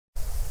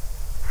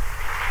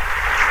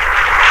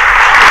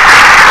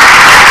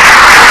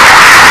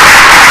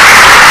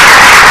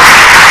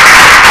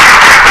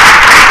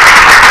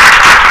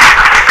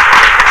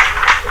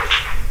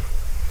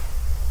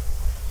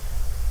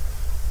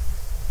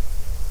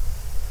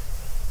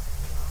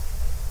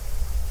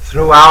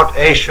throughout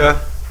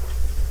Asia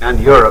and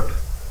Europe,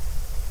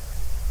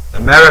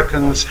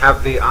 Americans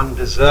have the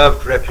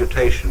undeserved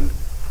reputation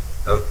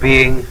of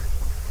being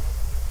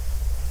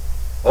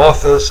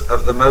authors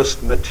of the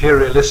most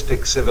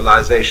materialistic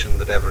civilization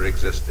that ever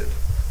existed.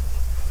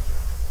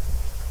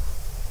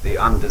 The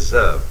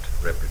undeserved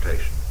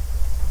reputation.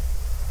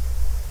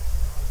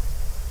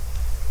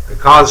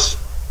 Because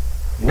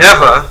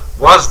never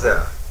was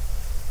there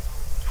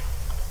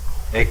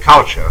a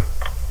culture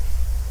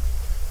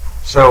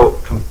so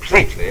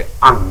completely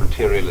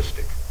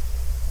unmaterialistic.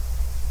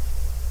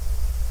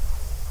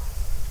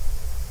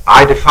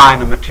 I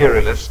define a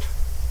materialist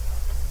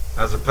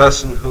as a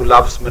person who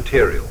loves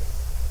material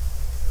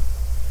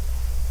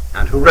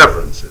and who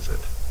reverences it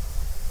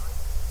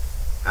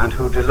and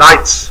who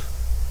delights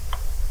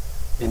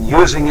in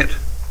using it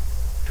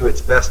to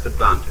its best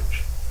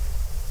advantage.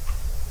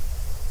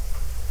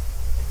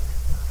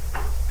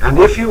 And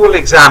if you will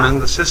examine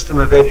the system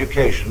of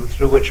education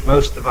through which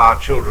most of our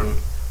children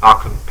are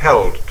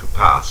compelled to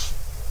pass,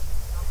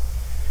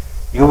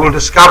 you will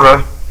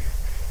discover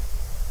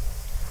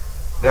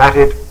that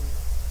it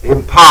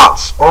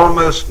imparts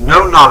almost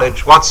no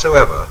knowledge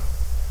whatsoever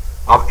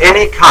of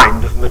any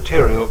kind of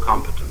material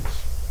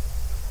competence.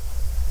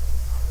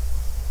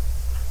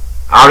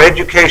 Our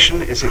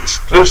education is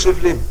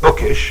exclusively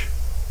bookish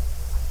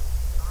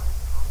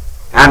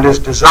and is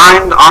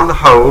designed on the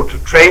whole to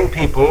train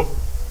people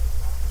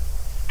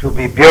to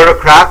be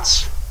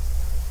bureaucrats,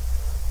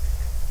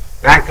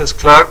 bankers'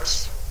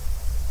 clerks,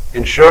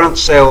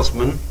 insurance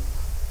salesmen,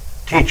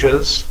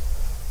 teachers,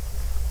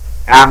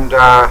 and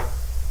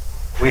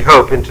we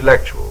hope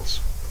intellectuals.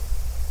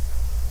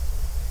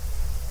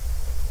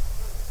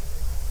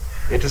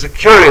 It is a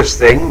curious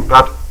thing,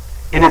 but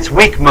in its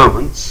weak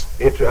moments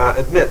it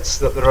admits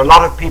that there are a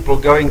lot of people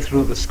going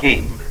through the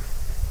scheme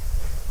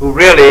who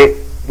really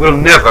will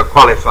never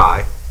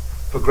qualify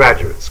for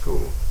graduate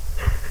school,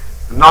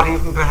 not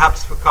even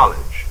perhaps for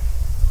college.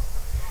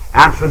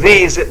 And for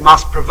these it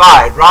must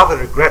provide, rather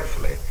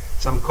regretfully,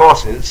 some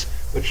courses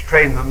which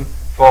train them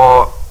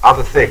for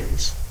other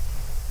things.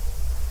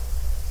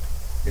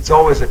 It's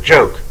always a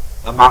joke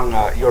among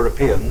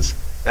Europeans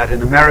that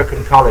in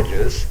American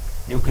colleges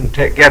you can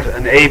get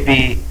an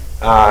AB,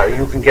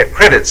 you can get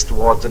credits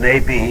towards an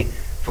AB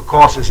for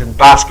courses in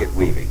basket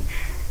weaving.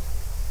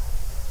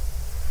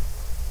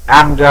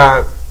 And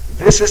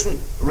this isn't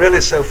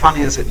really so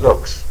funny as it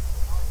looks.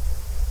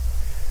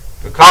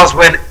 Because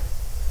when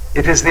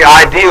it is the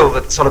ideal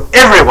that sort of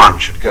everyone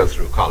should go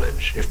through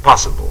college, if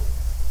possible,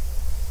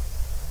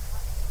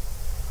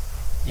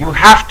 you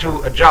have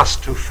to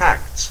adjust to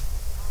facts.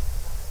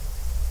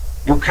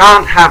 You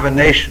can't have a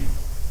nation,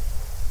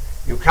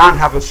 you can't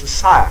have a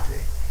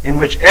society in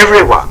which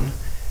everyone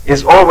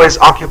is always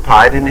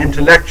occupied in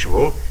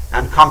intellectual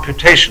and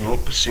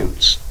computational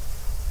pursuits.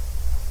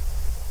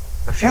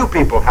 A few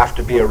people have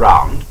to be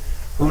around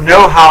who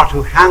know how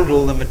to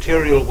handle the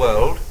material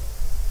world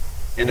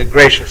in a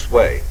gracious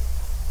way.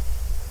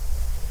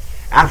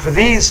 And for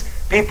these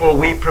people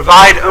we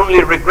provide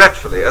only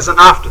regretfully, as an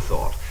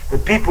afterthought,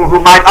 that people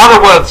who might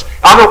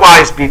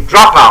otherwise be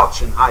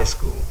dropouts in high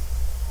school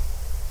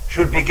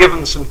should be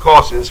given some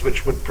courses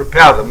which would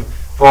prepare them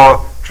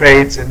for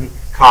trades in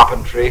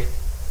carpentry,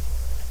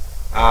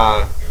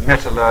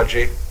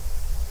 metallurgy,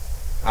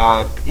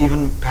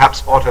 even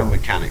perhaps auto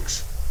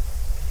mechanics,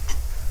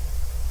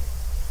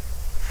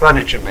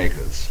 furniture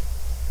makers,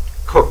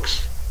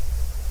 cooks,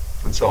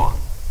 and so on.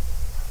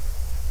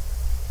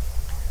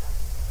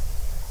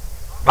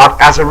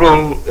 But as a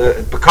rule,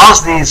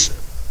 because these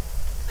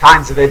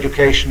kinds of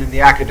education in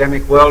the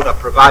academic world are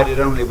provided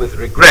only with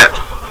regret,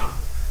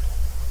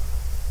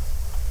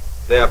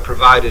 they are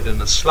provided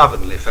in a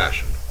slovenly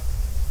fashion.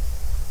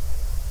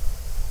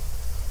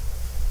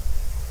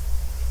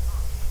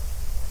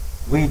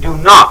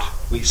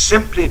 We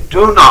simply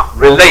do not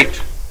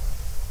relate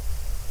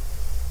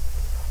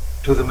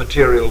to the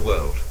material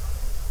world.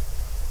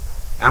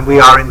 And we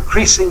are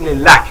increasingly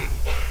lacking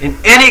in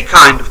any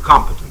kind of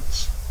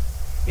competence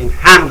in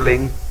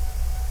handling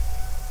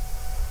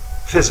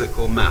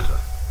physical matter,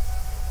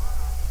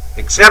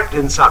 except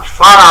in such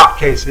far-out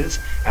cases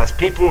as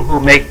people who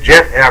make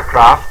jet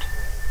aircraft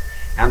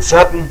and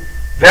certain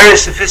very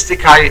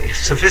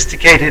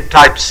sophisticated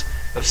types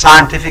of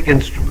scientific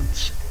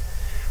instruments,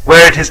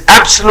 where it is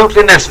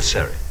absolutely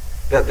necessary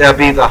that there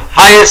be the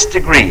highest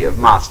degree of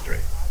mastery.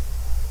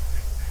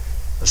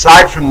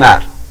 Aside from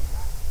that,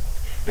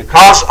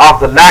 because of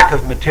the lack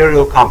of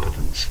material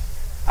competence,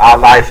 our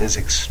life is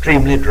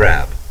extremely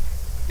drab.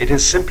 It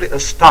is simply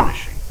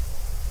astonishing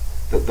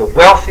that the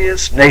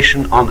wealthiest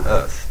nation on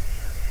earth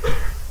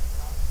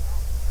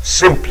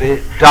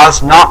simply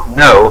does not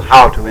know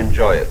how to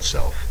enjoy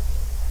itself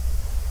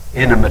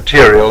in a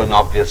material and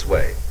obvious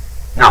way.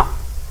 Now,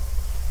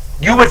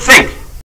 you would think